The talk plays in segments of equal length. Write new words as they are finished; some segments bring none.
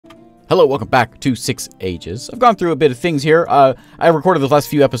Hello, welcome back to 6 Ages. I've gone through a bit of things here. I recorded the last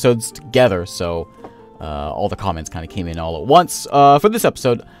few episodes together, so all the comments kind of came in all at once. For this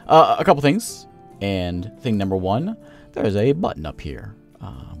episode, a couple things. And thing number one, there's a button up here.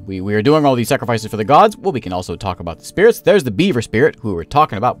 We are doing all these sacrifices for the gods. Well, we can also talk about the spirits. There's the beaver spirit, who we were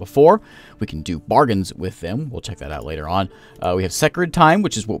talking about before. We can do bargains with them. We'll check that out later on. We have sacred time,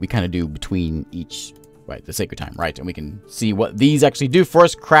 which is what we kind of do between each... Right, the sacred time, right? And we can see what these actually do for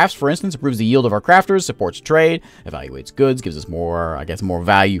us. Crafts, for instance, improves the yield of our crafters, supports trade, evaluates goods, gives us more, I guess, more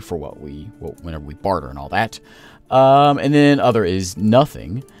value for whenever we barter and all that. And then other is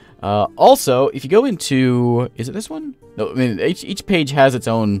nothing. Also, if you go into, is it this one? No, I mean, each page has its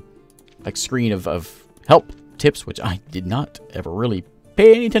own like screen of help tips, which I did not ever really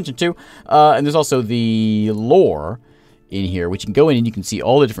pay any attention to. And there's also the lore in here, which you can go in and you can see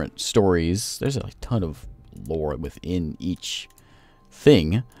all the different stories. There's a ton of lore within each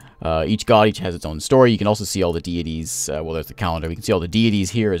thing. Each god each has its own story. You can also see all the deities. Well, there's the calendar. We can see all the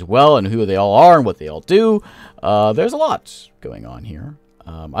deities here as well and who they all are and what they all do. There's a lot going on here.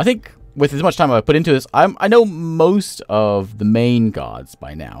 I think with as much time I put into this, I know most of the main gods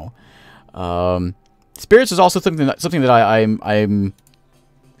by now. Spirits is also something that I'm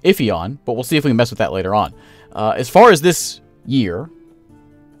iffy on, but we'll see if we can mess with that later on. As far as this year,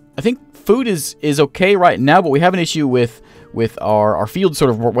 I think food is okay right now, but we have an issue with our fields sort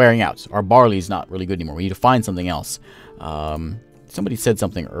of wearing out. Our barley's not really good anymore. We need to find something else. Somebody said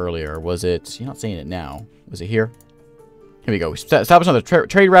something earlier. Was it? You're not saying it now. Was it here? Here we go. We establish another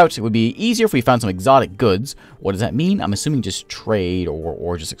trade route. It would be easier if we found some exotic goods. What does that mean? I'm assuming just trade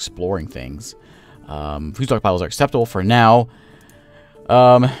or just exploring things. Food stockpiles are acceptable for now.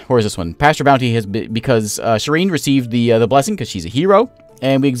 Where is this one? Pasture bounty has been, because Shireen received the blessing because she's a hero,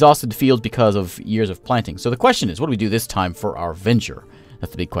 and we exhausted the fields because of years of planting. So the question is, what do we do this time for our venture?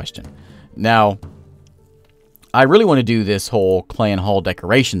 That's the big question. Now, I really want to do this whole clan hall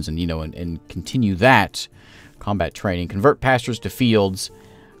decorations and and continue that combat training, convert pastures to fields.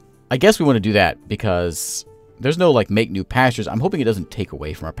 I guess we want to do that because there's no like make new pastures. I'm hoping it doesn't take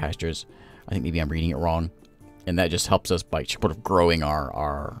away from our pastures. I think maybe I'm reading it wrong. And that just helps us by sort of growing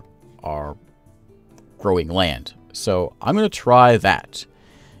our growing land. So I'm going to try that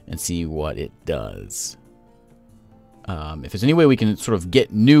and see what it does. If there's any way we can sort of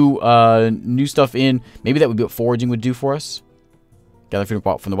get new stuff in, maybe that would be what foraging would do for us. Gather food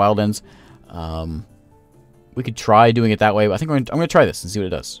from the wildlands. We could try doing it that way. But I think I'm going to try this and see what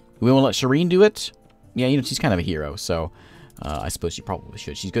it does. We want to let Shireen do it. Yeah, she's kind of a hero, so I suppose she probably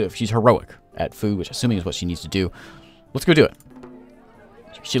should. She's good. She's heroic at food, which I'm assuming is what she needs to do. Let's go do it.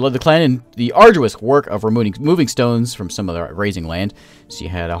 She led the clan in the arduous work of moving stones from some of the grazing land. She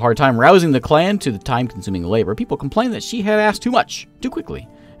had a hard time rousing the clan to the time-consuming labor. People complained that she had asked too much, too quickly.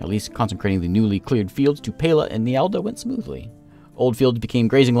 At least consecrating the newly cleared fields to Pela and Nialda went smoothly. Old fields became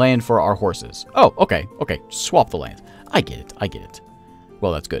grazing land for our horses. Oh, okay. Swap the land. I get it.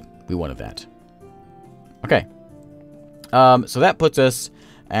 Well, that's good. We wanted that. Okay. So that puts us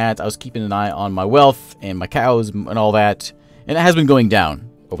at, I was keeping an eye on my wealth and my cows and all that, and it has been going down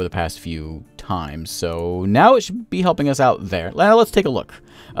over the past few times, so now it should be helping us out there. Now let's take a look.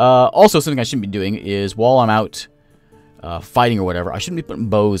 Also, something I shouldn't be doing is while I'm out fighting or whatever, I shouldn't be putting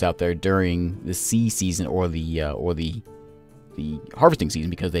bows out there during the sea season or the harvesting season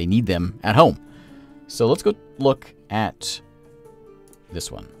because they need them at home. So let's go look at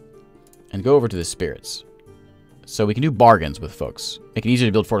this one and go over to the spirits. So we can do bargains with folks. Make it easier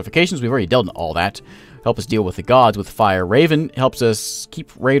to build fortifications. We've already dealt in all that. Help us deal with the gods with Fire Raven. Helps us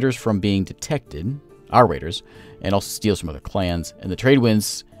keep raiders from being detected. Our raiders. And also steals from other clans. And the trade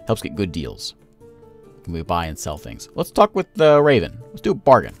winds helps get good deals. When we buy and sell things. Let's talk with the Raven. Let's do a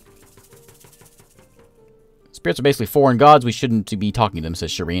bargain. Spirits are basically foreign gods. We shouldn't be talking to them,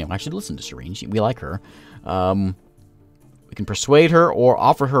 says Shireen. I should listen to Shireen. We like her. We can persuade her or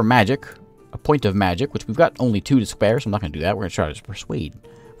offer her magic. A point of magic, which we've got only 2 to spare, so I'm not going to do that. We're going to try to persuade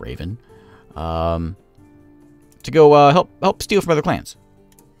Raven to go help steal from other clans.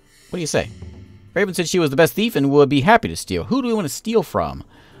 What do you say? Raven said she was the best thief and would be happy to steal. Who do we want to steal from?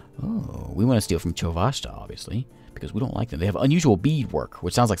 Oh, we want to steal from Chovashta, obviously, because we don't like them. They have unusual beadwork,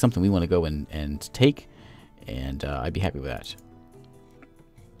 which sounds like something we want to go and take, and I'd be happy with that.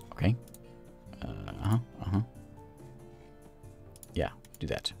 Okay. Yeah, do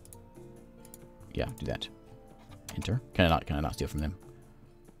that. Yeah, do that. Enter. Can I not steal from them?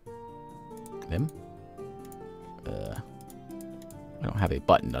 Them? I don't have a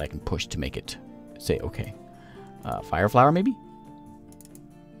button that I can push to make it say okay. Fire flower, maybe?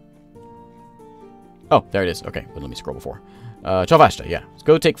 Oh, there it is. Okay, well, let me scroll before. Chalvashta, yeah. Let's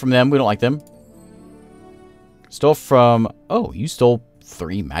go take from them. We don't like them. Stole from... Oh, you stole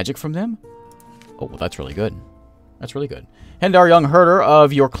 3 magic from them? Oh, well, that's really good. That's really good. Hendar, young herder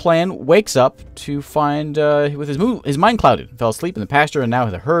of your clan, wakes up to find with his mind clouded. Fell asleep in the pasture, and now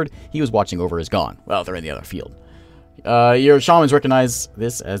the herd he was watching over is gone. Well, they're in the other field. Your shamans recognize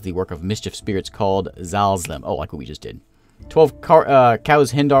this as the work of mischief spirits called Zalzlem. Oh, like what we just did. 12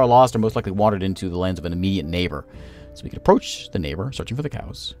 cows Hendar lost are most likely wandered into the lands of an immediate neighbor. So we can approach the neighbor, searching for the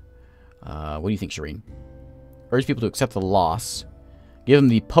cows. What do you think, Shireen? Urge people to accept the loss. Give him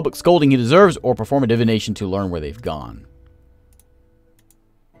the public scolding he deserves, or perform a divination to learn where they've gone.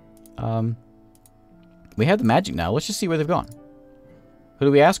 We have the magic now. Let's just see where they've gone. Who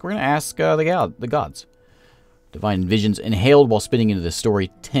do we ask? We're going to ask the gods. Divine visions inhaled while spinning into the story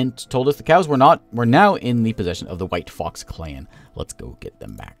tent told us the cows were now in the possession of the White Fox clan. Let's go get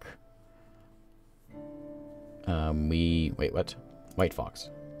them back. Wait, what? White Fox.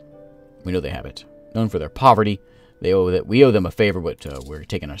 We know they have it. Known for their poverty. We owe them a favor, but we're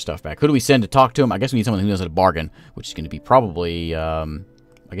taking our stuff back. Who do we send to talk to them? I guess we need someone who knows how to bargain, which is going to be probably, I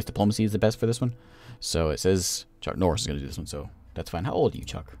guess diplomacy is the best for this one. So it says Chuck Norris is going to do this one, so that's fine. How old are you,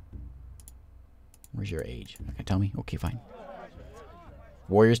 Chuck? Where's your age? Okay, tell me. Okay, fine.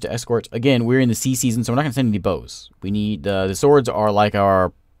 Warriors to escort. Again, we're in the sea season, so we're not going to send any bows. We need, the swords are like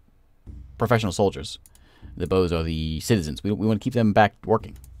our professional soldiers. The bows are the citizens. We want to keep them back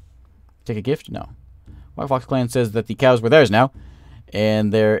working. Take a gift? No. White Fox clan says that the cows were theirs now,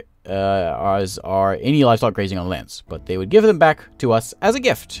 and there are any livestock grazing on the lands, but they would give them back to us as a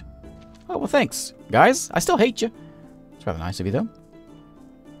gift. Oh, well, thanks, guys. I still hate you. It's rather nice of you, though.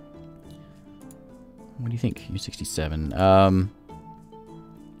 What do you think? You're 67.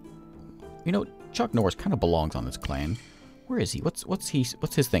 You know, Chuck Norris kind of belongs on this clan. Where is he? What's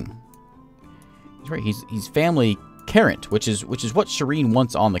his thing? He's right. He's family Carrant, which is what Shireen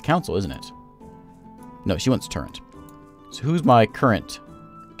wants on the council, isn't it? No, she wants Turrent. So who's my current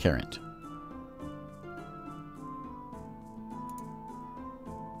Carrant?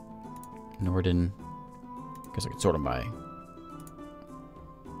 Norden. Guess I could sort him by.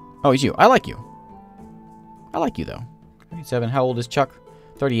 Oh, he's you. I like you. I like you, though. 37. How old is Chuck?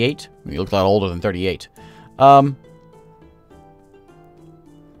 38? I mean, you look a lot older than 38. I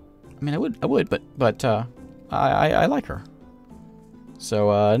mean, I would, but I like her.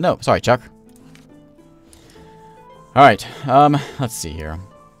 So, no. Sorry, Chuck. Alright, let's see here.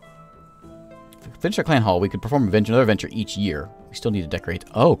 If we finish our clan hall, we could perform another adventure each year. We still need to decorate.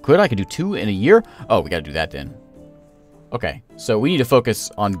 Oh, could I could do 2 in a year? Oh, we gotta do that then. Okay, so we need to focus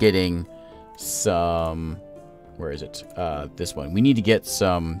on getting some... Where is it? This one. We need to get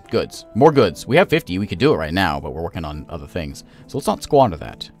some goods. More goods. We have 50. We could do it right now, but we're working on other things. So let's not squander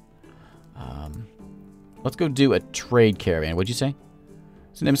that. Let's go do a trade caravan. What'd you say?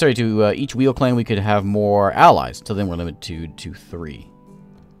 It's necessary to each wheel clan. We could have more allies. Till then, we're limited to 3.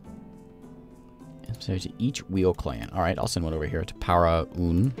 Necessary to each wheel clan. All right, I'll send one over here to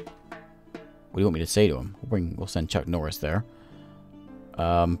Para-Un. What do you want me to say to him? We'll send Chuck Norris there.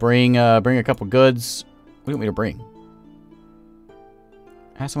 Bring a couple goods. What do you want me to bring?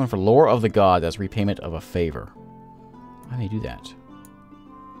 Ask someone for lore of the gods as repayment of a favor. I may do that.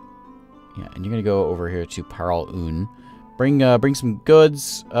 Yeah, and you're gonna go over here to Paral-Un. Bring some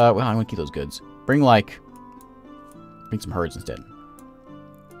goods. Well, I'm gonna keep those goods. Bring some herds instead,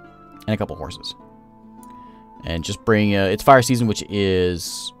 and a couple horses. And just bring. It's fire season, which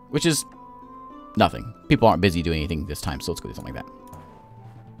is nothing. People aren't busy doing anything this time, so let's go do something like that.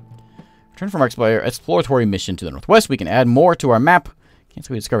 Return from our exploratory mission to the northwest. We can add more to our map. Can't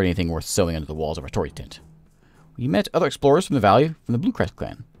say we discovered anything worth sewing under the walls of our story tent. We met other explorers from the valley from the Blue Crest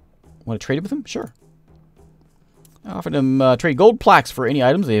clan. Want to trade with them? Sure. I offered them trade gold plaques for any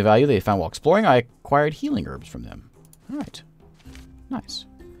items they value they found while exploring. I acquired healing herbs from them. All right. Nice.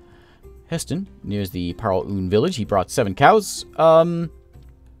 Heston, near the Paral-Un village, he brought 7 cows. We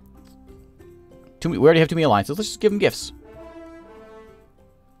already have too many alliances. Let's just give them gifts.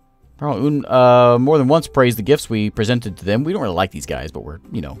 Paral-Un more than once praised the gifts we presented to them. We don't really like these guys, but we're,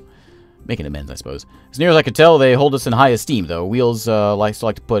 you know, making amends, I suppose. As near as I could tell, they hold us in high esteem, though. Wheels still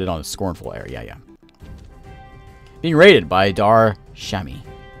like to put it on a scornful air. Yeah. Being raided by Dar Shami.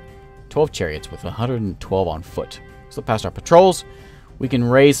 12 chariots with 112 on foot. Slip past our patrols. We can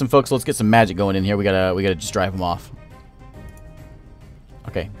raise some folks. Let's get some magic going in here. We gotta just drive them off.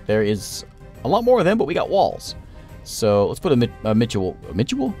 Okay, there is a lot more of them, but we got walls. So let's put a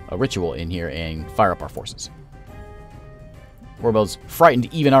ritual in here and fire up our forces. Warbells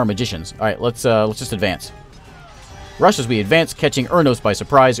frightened even our magicians. All right, let's just advance. Rush as we advance, catching Ernost by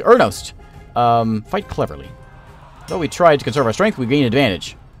surprise. Ernost, fight cleverly. Though we tried to conserve our strength, we gained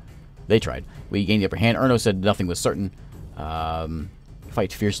advantage. They tried. We gained the upper hand. Erno said nothing was certain.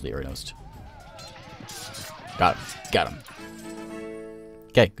 Fight fiercely, Ernost. Got him. Got him.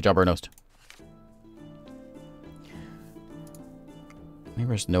 Okay, good job, Ernost.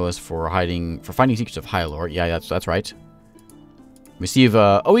 Neighbors know us for finding secrets of Hylor. Yeah, that's right. Receive,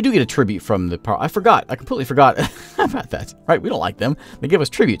 oh, we do get a tribute from the I forgot. I completely forgot about that. Right, we don't like them. They give us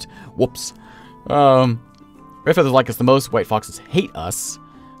tribute. Whoops. Red feathers like us the most. White foxes hate us.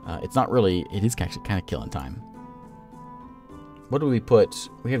 It's not really, it is actually kind of killing time. What do we put?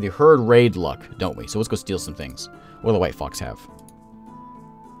 We have the herd raid luck, don't we? So let's go steal some things. What do the white fox have?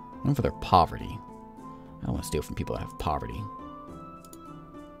 Known for their poverty. I don't want to steal from people that have poverty.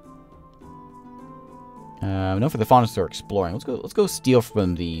 Known for the fondness for exploring. Let's go steal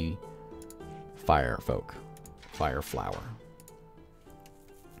from the fire folk. Fire flower.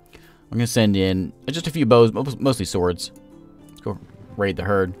 I'm gonna send in just a few bows, mostly swords. Let's go raid the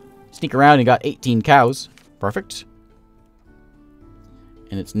herd. Sneak around and got 18 cows. Perfect.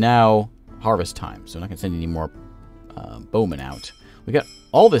 And it's now harvest time, so I'm not gonna send any more bowmen out. We got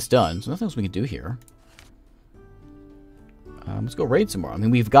all this done, so nothing else we can do here. Let's go raid some more. I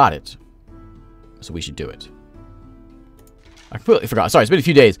mean, we've got it. So we should do it. I completely forgot. Sorry, it's been a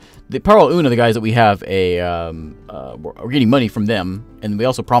few days. The Parol Una, the guys that we have we're getting money from them, and we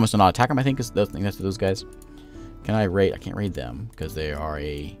also promised to not attack them, I think that's those guys. Can I raid? I can't raid them, because they are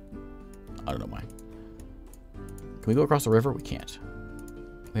I don't know why. Can we go across the river? We can't.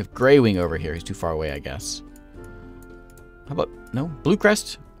 We have Greywing over here. He's too far away, I guess. How about, no? Blue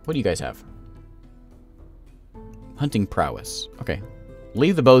Crest? What do you guys have? Hunting prowess. Okay.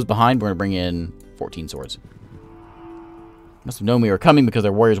 Leave the bows behind. We're going to bring in 14 swords. Must have known we were coming because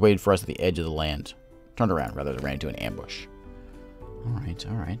their warriors waited for us at the edge of the land. Turned around, rather than ran into an ambush. Alright,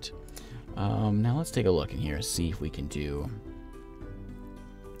 alright. Now let's take a look in here and see if we can do...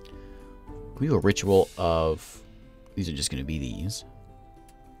 Can we do a ritual of... These are just going to be these.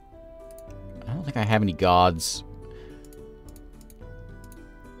 I don't think I have any gods.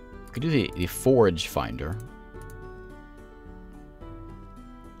 We could do the Forge Finder.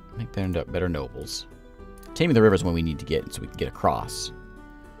 Make better nobles. Taming the rivers when we need to get, so we can get across.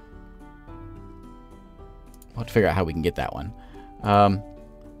 We'll have to figure out how we can get that one.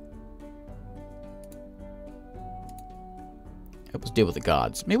 Help us deal with the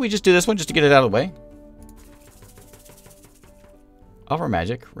gods. Maybe we just do this one just to get it out of the way. Offer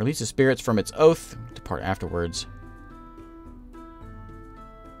magic. Release the spirits from its oath. Depart afterwards.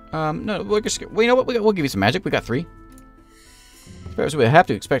 No, we'll just, well, you know what? We'll give you some magic. We got 3. Spirits we have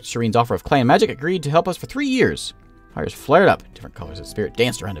to expect Shireen's offer of clan magic agreed to help us for 3 years. Fires flared up. Different colors of spirit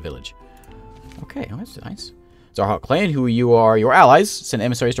danced around the village. Okay, well, that's nice. Zarhawk clan, who you are your allies, send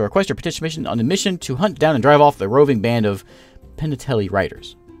emissaries to request your petition mission on a mission to hunt down and drive off the roving band of Penatelli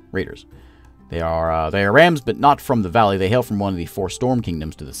raiders. They are rams, but not from the valley. They hail from one of the 4 storm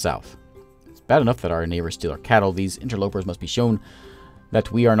kingdoms to the south. It's bad enough that our neighbors steal our cattle. These interlopers must be shown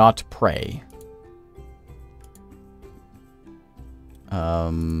that we are not prey.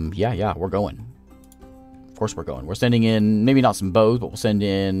 Yeah, we're going. Of course we're going. We're sending in, maybe not some bows, but we'll send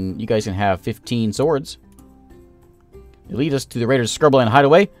in, you guys can have 15 swords. They lead us to the raiders' scrubland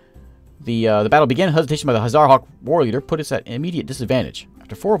hideaway. The battle began. Hesitation by the Hazarhawk war leader put us at immediate disadvantage.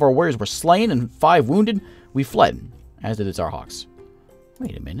 After 4 of our warriors were slain and 5 wounded, we fled, as did the Zarhawks.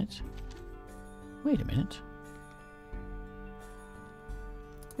 Wait a minute. Wait a minute.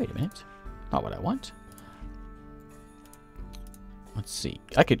 Wait a minute. Not what I want. Let's see.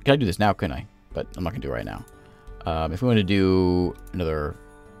 Can I do this now, couldn't I? But I'm not going to do it right now. If we want to do another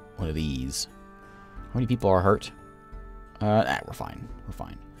one of these. How many people are hurt? We're fine. We're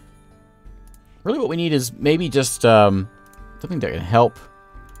fine. Really what we need is maybe just something that can help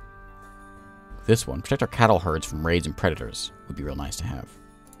this one. Protect our cattle herds from raids and predators. Would be real nice to have.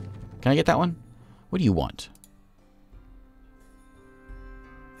 Can I get that one? What do you want?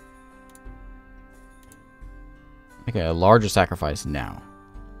 Make a larger sacrifice now.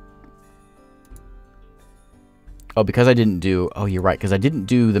 Oh, because I didn't do... Oh, you're right. Because I didn't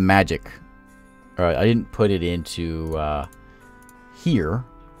do the magic. Or I didn't put it into here.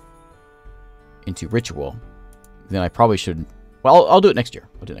 Into ritual. Then I probably should... Well, I'll do it next year.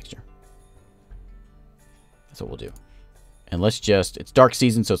 We'll do it next year. That's what we'll do. And let's just... It's dark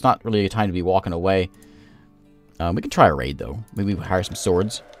season, so it's not really a time to be walking away. We can try a raid, though. Maybe we hire some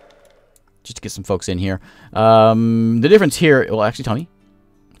swords. Just to get some folks in here. The difference here... Well, actually, tell me.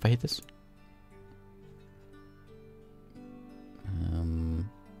 If I hit this.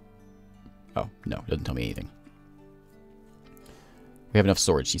 Oh, no. It doesn't tell me anything. We have enough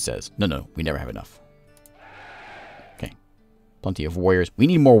swords, she says. No, we never have enough. Plenty of warriors. We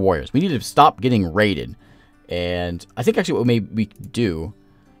need more warriors. We need to stop getting raided. And I think actually what we could do...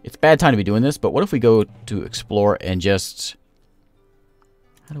 It's a bad time to be doing this, but what if we go to explore and just...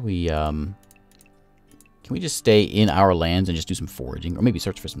 How do we... Can we just stay in our lands and just do some foraging? Or maybe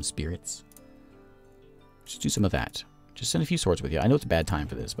search for some spirits? Just do some of that. Just send a few swords with you. I know it's a bad time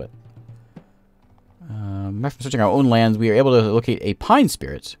for this, but... after searching our own lands, we are able to locate a pine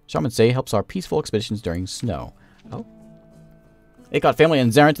spirit. Shamans say helps our peaceful expeditions during snow. Oh. Akot family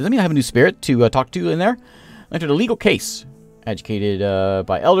and Zarent. Does that mean I have a new spirit to talk to in there? Entered a legal case. Educated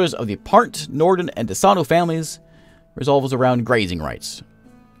by elders of the Part, Norden, and Desano families. Resolves around grazing rights.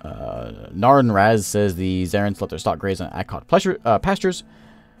 Narn Raz says the Zarents let their stock graze on Akot pastures.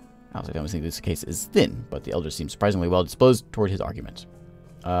 Outside families think this case is thin, but the elders seem surprisingly well disposed toward his argument.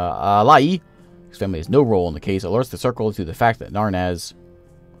 Alai, whose family has no role in the case, alerts the circle to the fact that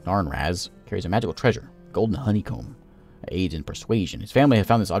Narn Raz carries a magical treasure, golden honeycomb, that aids in persuasion. His family have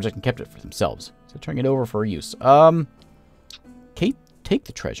found this object and kept it for themselves, so turning it over for use. Kate, take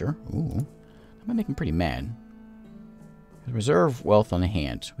the treasure. Ooh, that might make him pretty mad. Reserve wealth on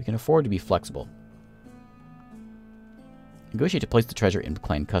hand. We can afford to be flexible. Negotiate to place the treasure in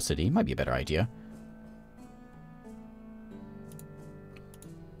clan custody. Might be a better idea.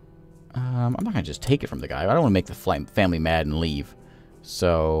 I'm not going to just take it from the guy. I don't want to make the family mad and leave.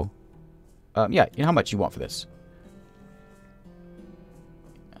 So, yeah, you know how much you want for this?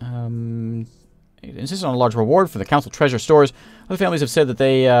 It insists on a large reward for the council treasure stores. Other families have said that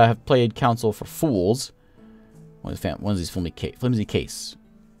they have played council for fools. One of these flimsy case.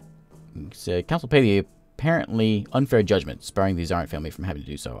 Said, council pay the apparently unfair judgment, sparing the Zarent family from having to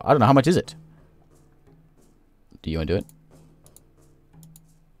do so. I don't know. How much is it? Do you want to do it?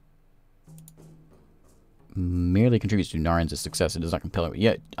 Merely contributes to Naren's success. It does not compel it.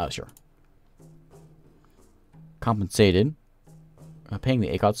 Yeah, sure. Compensated. Paying the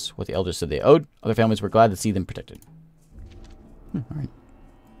Akots what the elders said they owed. Other families were glad to see them protected. Alright.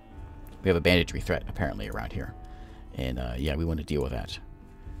 We have a banditry threat, apparently, around here. And, yeah, we want to deal with that.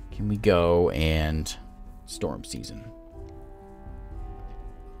 Can we go and... Storm season.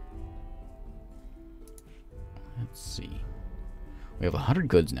 Let's see. We have 100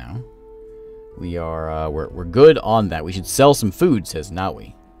 goods now. We are, we're good on that. We should sell some food, says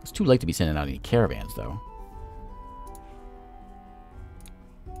Naui. It's too late to be sending out any caravans, though.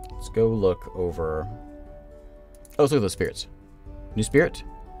 Let's go look over... Oh, let's look at those spirits. New spirit?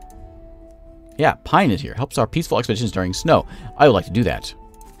 Yeah, Pine is here. Helps our peaceful expeditions during snow. I would like to do that.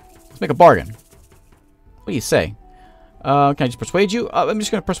 Let's make a bargain. What do you say? Can I just persuade you? I'm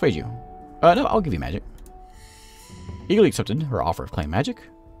just going to persuade you. No, I'll give you magic. Eagerly accepted her offer of claim magic.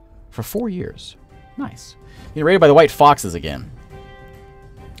 For 4 years. Nice. Being raided by the White Foxes again.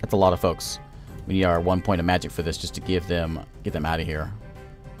 That's a lot of folks. We need our 1 point of magic for this just to get them out of here.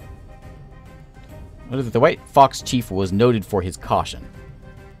 The White Fox Chief was noted for his caution.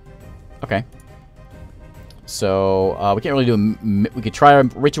 Okay. So, we can't really do we could try a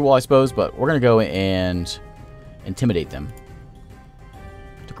ritual, I suppose, but we're going to go and intimidate them.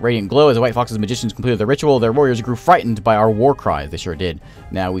 Took a radiant glow as the White Fox's magicians completed the ritual. Their warriors grew frightened by our war cries. They sure did.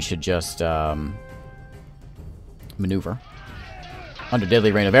 Now we should just maneuver. Under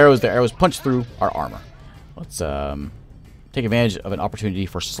deadly rain of arrows, their arrows punch through our armor. Let's take advantage of an opportunity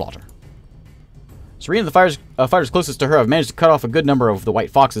for slaughter. Serena, the fighters closest to her, have managed to cut off a good number of the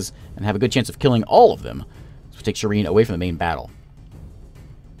White Foxes and have a good chance of killing all of them. So we take Shireen away from the main battle.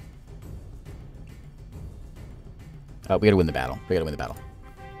 We gotta win the battle. We gotta win the battle.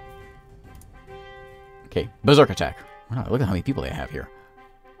 Okay, Berserk attack. Wow, look at how many people they have here.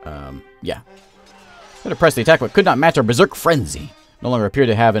 Yeah. Better press the attack, but could not match our Berserk Frenzy. No longer appear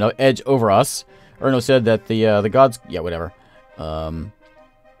to have an edge over us. Erno said that the gods... Yeah, whatever. Fight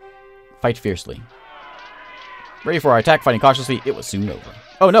fiercely. Ready for our attack, fighting cautiously. It was soon over.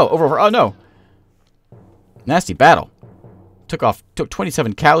 Oh, no. Over. Oh, no. Nasty battle. Took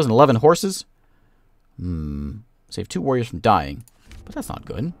 27 cows and 11 horses. Saved 2 warriors from dying. But that's not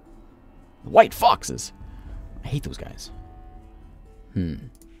good. White Foxes. I hate those guys.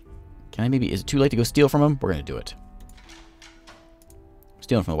 Can I maybe... Is it too late to go steal from them? We're going to do it.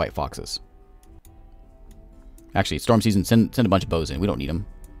 Stealing from the White Foxes. Actually, storm season, send a bunch of bows in. We don't need them.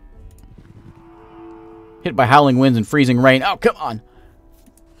 Hit by howling winds and freezing rain. Oh, come on.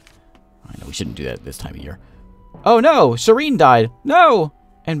 I know we shouldn't do that this time of year. Oh, no. Shireen died. No.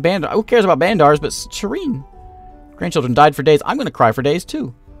 And Bandar. Who cares about Bandars, but Shireen. Grandchildren died for days. I'm going to cry for days,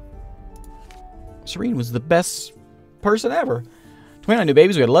 too. Shireen was the best person ever. 29 new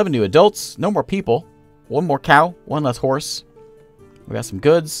babies. We got 11 new adults. No more people. 1 more cow. 1 less horse. We got some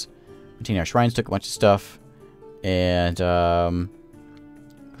goods. Maintain our shrines. Took a bunch of stuff. And,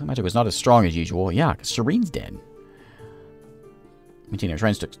 magic was not as strong as usual. Yeah, because Shireen's dead. Maintaining our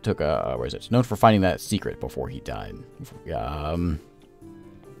shrines took where is it? Known for finding that secret before he died.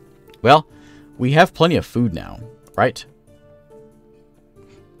 Well, we have plenty of food now, right?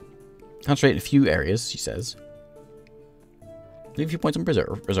 Concentrate in a few areas, she says. Leave a few points in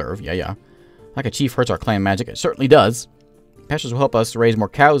reserve. Yeah. Like a chief hurts our clan magic. It certainly does. Pastures will help us raise more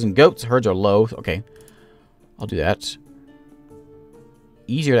cows and goats. Herds are low. Okay. I'll do that.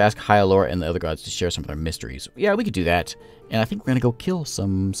 Easier to ask Hyalor and the other gods to share some of their mysteries. Yeah, we could do that. And I think we're going to go kill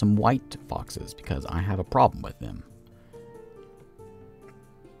some white foxes because I have a problem with them.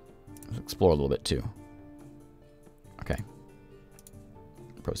 Let's explore a little bit too. Okay.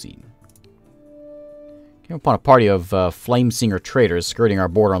 Proceed. Came upon a party of Flamesinger traders skirting our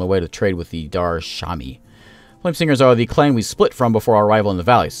border on the way to trade with the Dar Shami. Flamesingers are the clan we split from before our arrival in the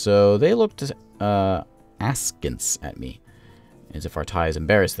valley, so they looked askance at me, as if our ties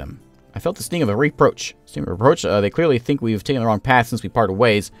embarrassed them. I felt the sting of a reproach. They clearly think we've taken the wrong path since we parted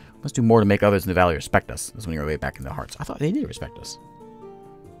ways. We must do more to make others in the valley respect us. This is when you're way back in their hearts. I thought they did respect us.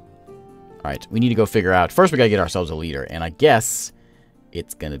 Alright, we need to go figure out... First, we gotta get ourselves a leader, and I guess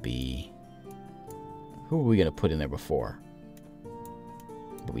it's gonna be... Who were we gonna put in there before?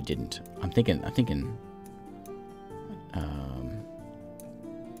 But we didn't. I'm thinking...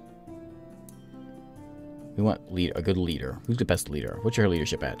 we want a good leader. Who's the best leader? What's your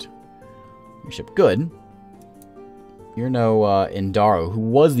leadership at? Leadership good. You're no Indaro, who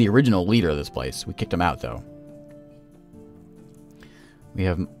was the original leader of this place. We kicked him out, though. We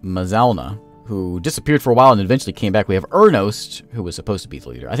have Mazalna, who disappeared for a while and eventually came back. We have Ernost, who was supposed to be the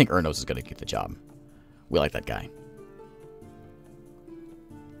leader. I think Ernost is going to get the job. We like that guy.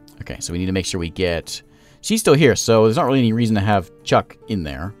 Okay, so we need to make sure we get... She's still here, so there's not really any reason to have Chuck in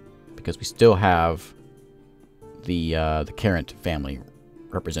there, because we still have the Carrant family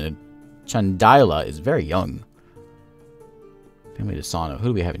represented. Chandila is very young. Family de Sano. Who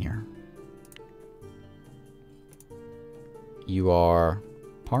do we have in here? You are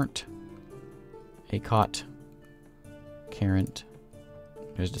Part, Akot, Carrant.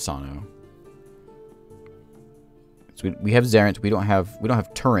 There's Desano. So we have Zarant. We don't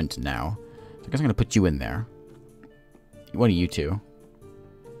have Turrent now. So I guess I'm gonna put you in there. One of you two.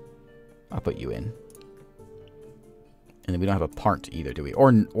 I'll put you in. And then we don't have a Part either, do we?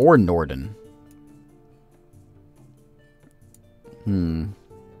 Or Norden.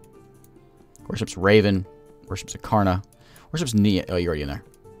 Worships Raven. Worships Akarna. Worships Nia. Oh, you're already in there.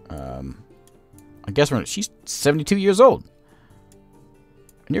 I guess she's 72 years old.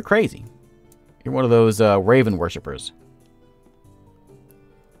 And you're crazy. You're one of those Raven worshippers.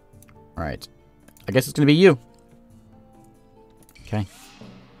 Alright. I guess it's going to be you. Okay.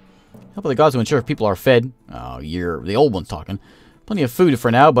 Help of the gods to ensure people are fed. Oh, you're the old one's talking. Plenty of food for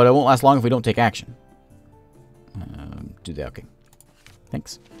now, but it won't last long if we don't take action. Do that. Okay.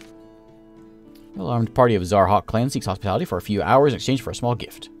 Thanks. The alarmed party of Zarhawk clan seeks hospitality for a few hours in exchange for a small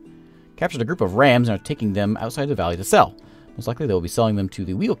gift. Captured a group of rams and are taking them outside the valley to sell. Most likely they will be selling them to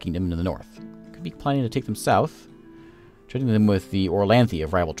the Wheel Kingdom in the north. Could be planning to take them south, trading them with the Orlanthi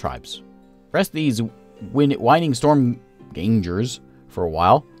of rival tribes. Rest these whining storm gangers for a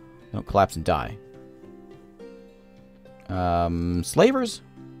while. They don't collapse and die. Slavers?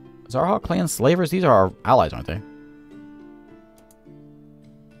 Zarhawk clan slavers? These are our allies, aren't they?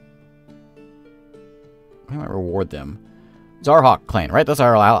 I might reward them. Zarhawk clan, right? That's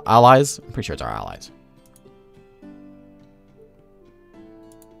our allies? I'm pretty sure it's our allies.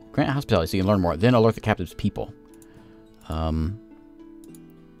 Grant hospitality so you can learn more. Then alert the captive's people.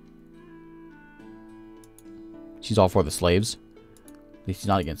 She's all for the slaves. At least she's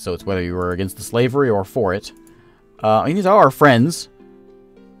not against. So it's whether you were against the slavery or for it. I mean, these are our friends.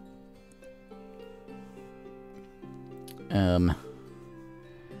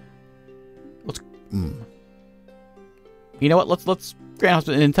 Let's... You know what? Let's grant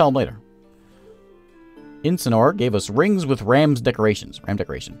hospitality and tell them later. Insinor gave us rings with ram decoration.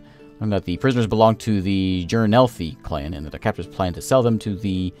 And that the prisoners belong to the Jernelthi clan, and that their captors plan to sell them to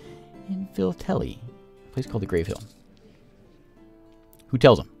the Infiltelli, a place called the Grave Hill. Who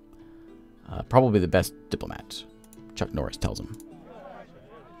tells them? Probably the best diplomat. Chuck Norris tells them.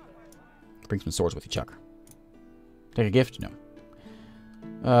 Bring some swords with you, Chuck. Take a gift? No.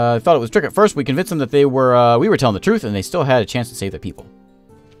 I thought it was a trick at first. We convinced them that we were telling the truth, and they still had a chance to save their people.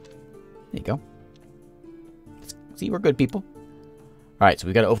 There you go. See, we're good people. Alright, so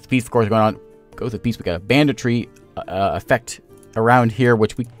we got an Oath of Peace, of course, going on. Oath of Peace, we got a banditry effect around here,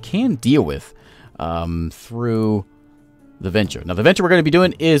 which we can deal with through the venture. Now, the venture we're going to be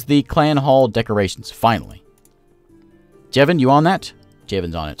doing is the Clan Hall decorations, finally. Jevin, you on that?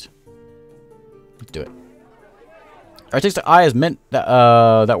 Jevin's on it. Let's do it. Artistic Eye has meant that,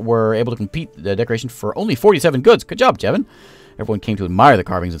 that we're able to complete the decoration for only 47 goods. Good job, Jevin. Everyone came to admire the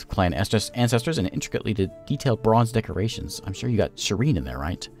carvings of clan ancestors and intricately detailed bronze decorations. I'm sure you got Shireen in there,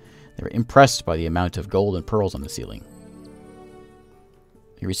 right? They were impressed by the amount of gold and pearls on the ceiling.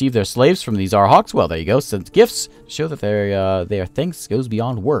 You received their slaves from these Zarhawks? Well, there you go. Sent gifts to show that their thanks goes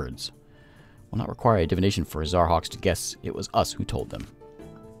beyond words. Will not require a divination for Zarhawks to guess it was us who told them.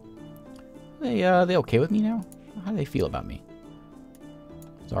 They okay with me now? How do they feel about me?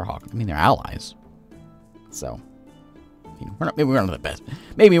 Zarhawk. I mean, they're allies. So, maybe we're not the best.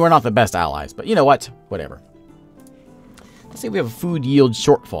 Maybe we're not the best allies, but you know what? Whatever. Let's say we have a food yield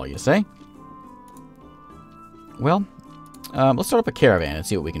shortfall, you say? Well, let's start up a caravan and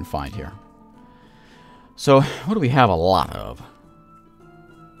see what we can find here. So, what do we have a lot of?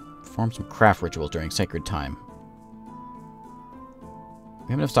 Perform some craft rituals during sacred time.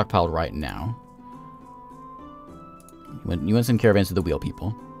 We have enough stockpiled right now. You want to send caravans to the wheel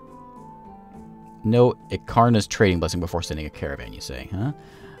people. No Ikarna's trading blessing before sending a caravan, you say, huh?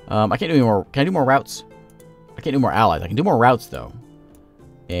 I can't do any more. Can I do more routes? I can't do more allies. I can do more routes, though.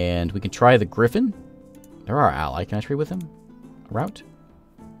 And we can try the Griffin. They're our ally. Can I trade with them? A route?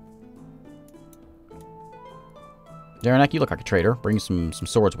 Daranak, you look like a trader. Bring some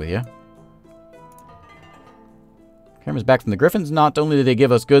swords with you. Caravan's back from the Griffins. Not only did they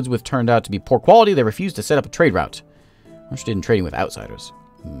give us goods which turned out to be poor quality, they refused to set up a trade route. I'm interested in trading with outsiders.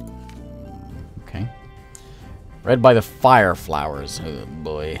 Okay. Read by the fire flowers. Oh,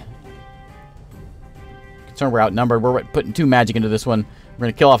 boy. Concerned we're outnumbered. We're putting 2 magic into this one. We're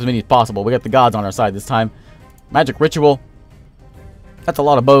going to kill off as many as possible. We got the gods on our side this time. Magic ritual. That's a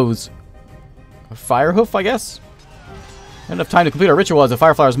lot of bows. A fire hoof, I guess? Not enough time to complete our ritual as the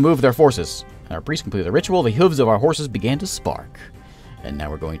fire flowers moved their forces. And our priests completed the ritual. The hooves of our horses began to spark. And now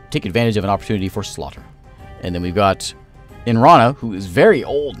we're going to take advantage of an opportunity for slaughter. And then we've got Inrana, who is very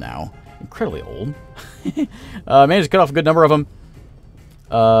old now. Incredibly old. Managed to cut off a good number of them.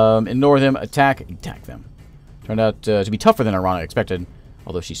 Ignore them. Attack them. Turned out to be tougher than Inrana expected.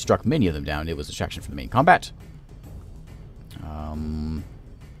 Although she struck many of them down, it was a distraction from the main combat.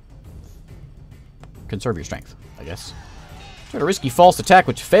 Conserve your strength, I guess. Tried a risky false attack,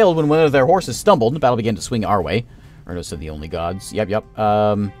 which failed when one of their horses stumbled. The battle began to swing our way. Erno said the only gods. Yep.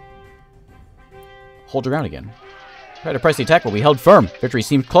 Hold your ground again. Tried to press the attack, but we held firm. Victory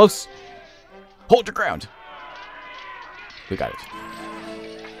seemed close. Hold your ground. We got it.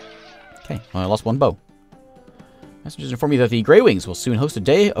 Okay, well, I lost 1 bow. Messengers inform me that the Grey Wings will soon host a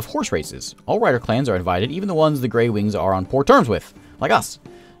day of horse races. All rider clans are invited, even the ones the Grey Wings are on poor terms with, like us.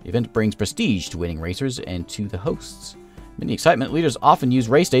 The event brings prestige to winning racers and to the hosts. In the excitement, leaders often use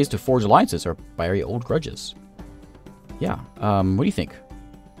race days to forge alliances or bury old grudges. Yeah, what do you think?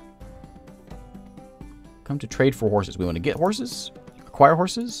 Come to trade for horses. We want to get horses, acquire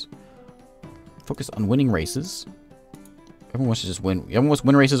horses, focus on winning races. Everyone wants to just win. Everyone wants to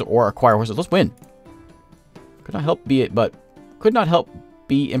win races or acquire horses. Let's win. Could not help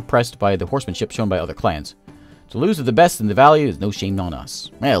be impressed by the horsemanship shown by other clans. To lose to the best in the valley is no shame on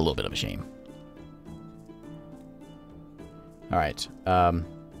us. A little bit of a shame. Alright.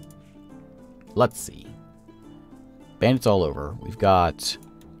 Let's see. Bandits all over. We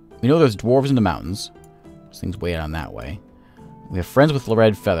know there's dwarves in the mountains. This thing's way down that way. We have friends with the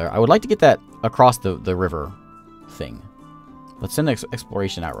Red Feather. I would like to get that across the river thing. Let's send the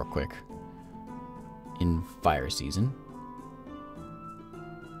exploration out real quick. In fire season.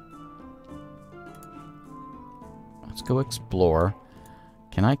 Let's go explore.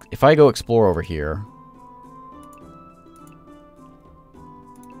 If I go explore over here.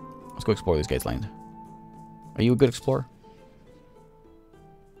 Let's go explore this guy's land. Are you a good explorer?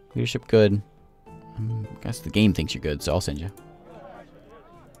 Leadership good. I guess the game thinks you're good, so I'll send you.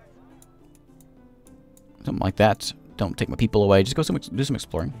 Something like that. Don't take my people away. Just go do some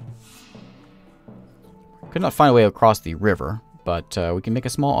exploring. Could not find a way across the river, but we can make a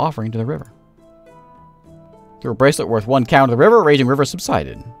small offering to the river. Through a bracelet worth 1 cow to the river, raging river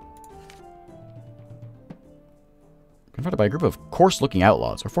subsided. Confronted by a group of coarse-looking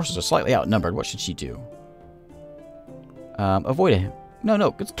outlaws. Our forces are slightly outnumbered. What should she do? Avoid him. No,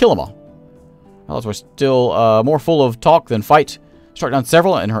 let's kill them all. Outlaws were still more full of talk than fight. Struck down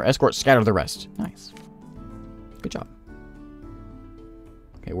several, and her escort scattered the rest. Nice. Good job.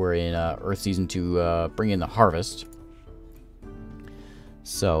 Okay, we're in Earth Season to bring in the harvest.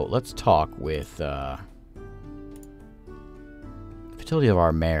 So, let's talk with fertility of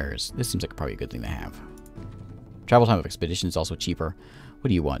our mares. This seems like probably a good thing to have. Travel time of expedition is also cheaper. What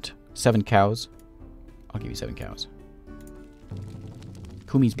do you want? 7 cows? I'll give you 7 cows.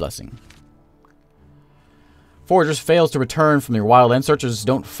 Kumi's blessing. Foragers fails to return from their wild end. Searchers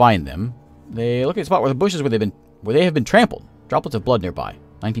don't find them. They look at a spot where the bushes where they have been trampled. Droplets of blood nearby.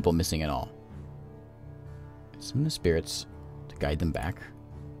 9 people missing in all. Summon the spirits to guide them back.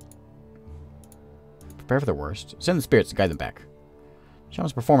 Prepare for the worst. Send the spirits to guide them back.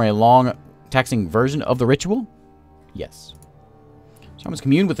 Shamans perform a long, taxing version of the ritual? Yes. Shamans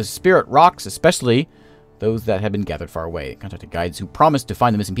commune with the spirit rocks, especially those that have been gathered far away. Contacted guides who promised to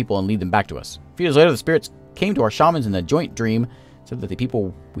find the missing people and lead them back to us. A few years later, the spirits came to our shamans in a joint dream, said that the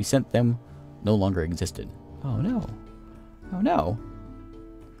people we sent them no longer existed. Oh no. Oh no.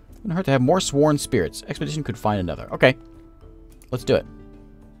 It wouldn't hurt to have more sworn spirits. Expedition could find another. Okay. Let's do it.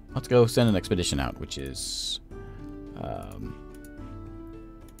 Let's go send an expedition out, which is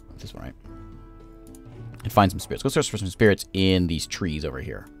this one, right? And find some spirits. Go search for some spirits in these trees over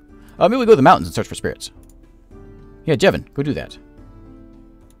here. Maybe we go to the mountains and search for spirits. Yeah, Jevin, go do that.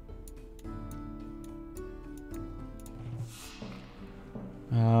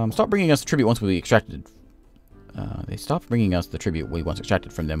 Stop bringing us the tribute once we extracted. They stopped bringing us the tribute we once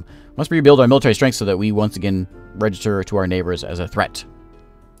extracted from them. Must rebuild our military strength so that we once again register to our neighbors as a threat.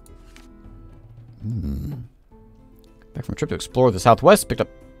 Back from a trip to explore the southwest, picked up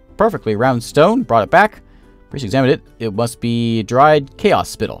perfectly round stone, brought it back. Priest examined it. It must be dried chaos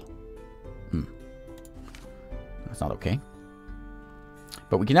spittle. That's not okay.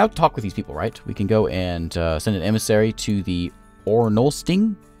 But we can now talk with these people, right? We can go and send an emissary to the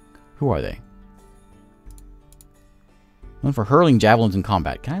Ornolsting. Who are they? Known for hurling javelins in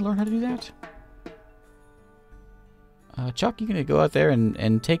combat. Can I learn how to do that? Chuck, you gonna go out there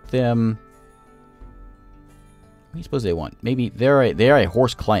and take them? What do you suppose they want? Maybe they are a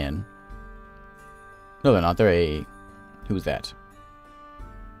horse clan. No, they're not. They're a... Who is that?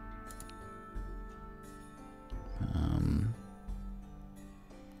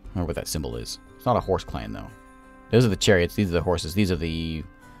 I don't know what that symbol is. It's not a horse clan, though. Those are the chariots. These are the horses. These are the...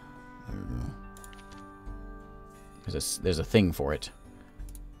 I don't know. There's a thing for it.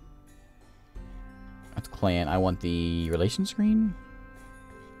 That's clan. I want the relation screen.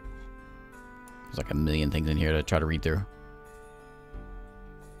 There's like a million things in here to try to read through.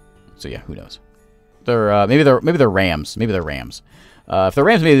 So yeah, who knows? They're maybe they're rams. Maybe they're rams. If they're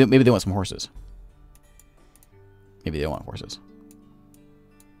rams, maybe they want some horses. Maybe they don't want horses.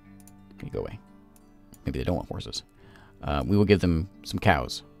 Okay, go away. Maybe they don't want horses. We will give them some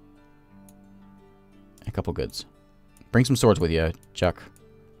cows. A couple goods. Bring some swords with you, Chuck.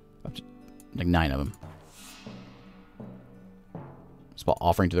 Up to, like 9 of them. Spot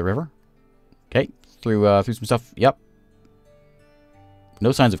offering to the river. Okay, through some stuff. Yep.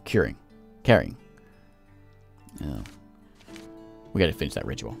 No signs of carrying. Oh. We gotta finish that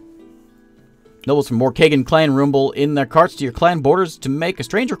ritual. Nobles from Morkagan clan rumble in their carts to your clan borders to make a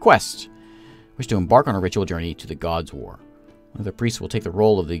strange request. Wish to embark on a ritual journey to the God's War. One of the priests will take the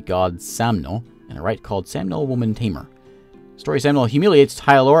role of the god Samnal in a rite called Samnal Woman Tamer. Story Samnal humiliates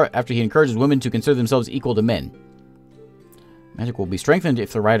Hyalor after he encourages women to consider themselves equal to men. Magic will be strengthened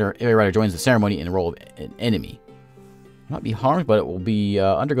if every rider joins the ceremony in the role of an enemy. Will not be harmed, but it will be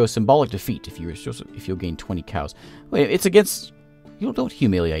undergo symbolic defeat if you'll gain 20 cows. Wait, it's against... You don't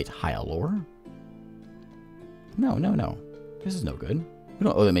humiliate Hyalor. No. This is no good. We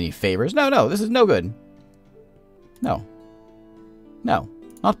don't owe them any favors. No, this is no good. No,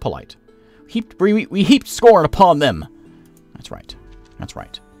 not polite. We heaped scorn upon them. That's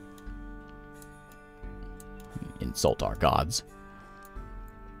right. Insult our gods.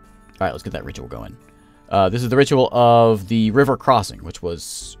 Alright, let's get that ritual going. This is the ritual of the river crossing, which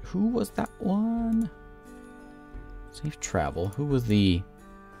was... Who was that one? Safe travel. Who was the...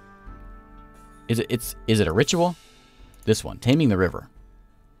 Is it a ritual? This one. Taming the river.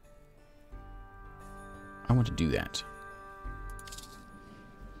 I want to do that.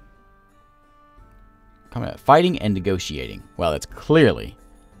 Combat, fighting and negotiating. Well, that's clearly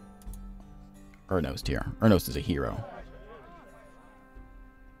Ernost here. Ernost is a hero.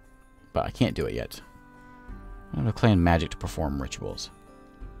 But I can't do it yet. I don't have clan magic to perform rituals.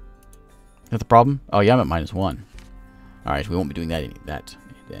 Is that the problem? Oh yeah, I'm at -1. Alright, we won't be doing that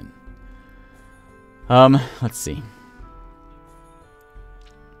then. Let's see.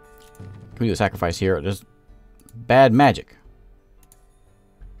 Can we do a sacrifice here? There's bad magic.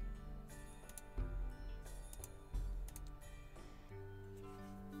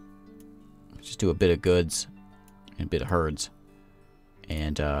 Just do a bit of goods and a bit of herds.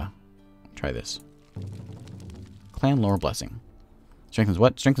 And try this. Clan lore blessing. Strengthens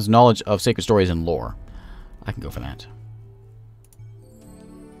what? Strengthens knowledge of sacred stories and lore. I can go for that.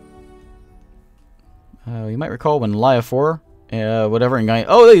 You might recall when Liafor Whatever. And guy.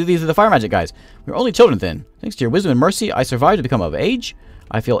 Oh, these are the fire magic guys. We were only children then. Thanks to your wisdom and mercy, I survived to become of age.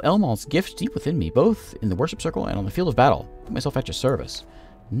 I feel Elmal's gift deep within me, both in the worship circle and on the field of battle. Put myself at your service.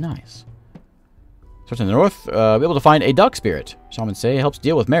 Nice. Starts in the north. Be able to find a duck spirit. Shamans say it helps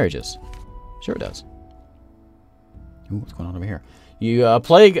deal with marriages. Sure it does. Ooh, what's going on over here? You,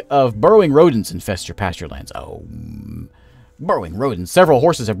 plague of burrowing rodents infest your pasture lands. Oh, burrowing rodents. Several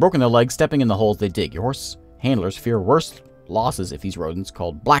horses have broken their legs stepping in the holes they dig. Your horse handlers fear worse losses if these rodents,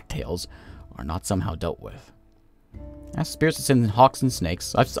 called blacktails, are not somehow dealt with. Ask spirits to send hawks and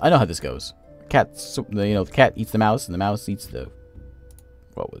snakes. I know how this goes. Cats, the cat eats the mouse, and the mouse eats the...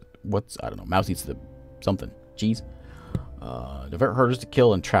 I don't know. Mouse eats the something. Cheese. Divert herders to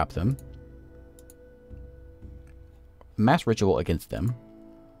kill and trap them. Mass ritual against them.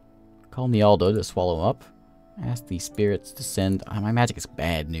 Call Nialdo to swallow them up. Ask the spirits to send... my magic is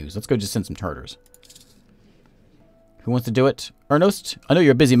bad news. Let's go just send some herders. Who wants to do it? Ernost? I know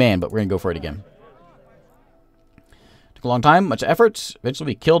you're a busy man, but we're going to go for it again. Took a long time, much effort. Eventually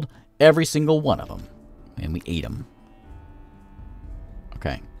we killed every single one of them. And we ate them.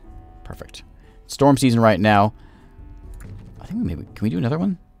 Okay. Perfect. Storm season right now. I think maybe... Can we do another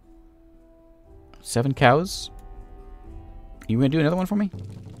one? 7 cows. You going to do another one for me?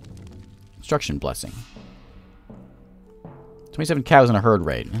 Instruction blessing. 27 cows in a herd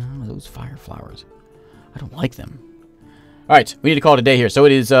raid. Oh, those fire flowers. I don't like them. Alright, we need to call it a day here. So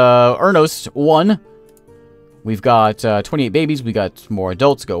it is Ernost 1. We've got 28 babies. We got more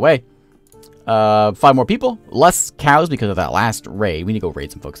adults. Go away. 5 more people. Less cows because of that last raid. We need to go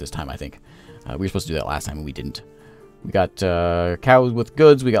raid some folks this time, I think. We were supposed to do that last time, and we didn't. We got cows with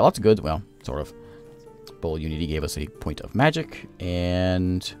goods. We got lots of goods. Well, sort of. Bull Unity gave us a point of magic.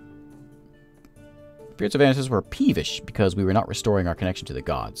 And Spirits of Ancestors were peevish because we were not restoring our connection to the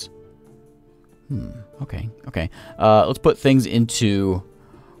gods. Okay. Let's put things into...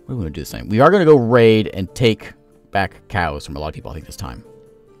 What do we want to do this time? We are going to go raid and take back cows from a lot of people, I think, this time.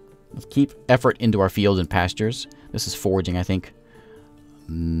 Let's keep effort into our fields and pastures. This is foraging, I think.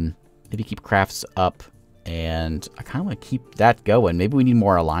 Maybe keep crafts up. And I kind of want to keep that going. Maybe we need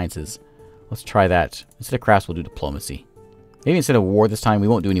more alliances. Let's try that. Instead of crafts, we'll do diplomacy. Maybe instead of war this time, we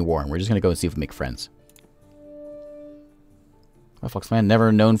won't do any war. And we're just going to go and see if we make friends. Well, Foxland,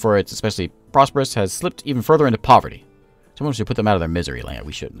 never known for its especially prosperous, has slipped even further into poverty. Someone should put them out of their misery.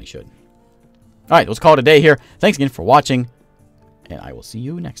 We should. Alright, let's call it a day here. Thanks again for watching. And I will see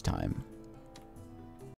you next time.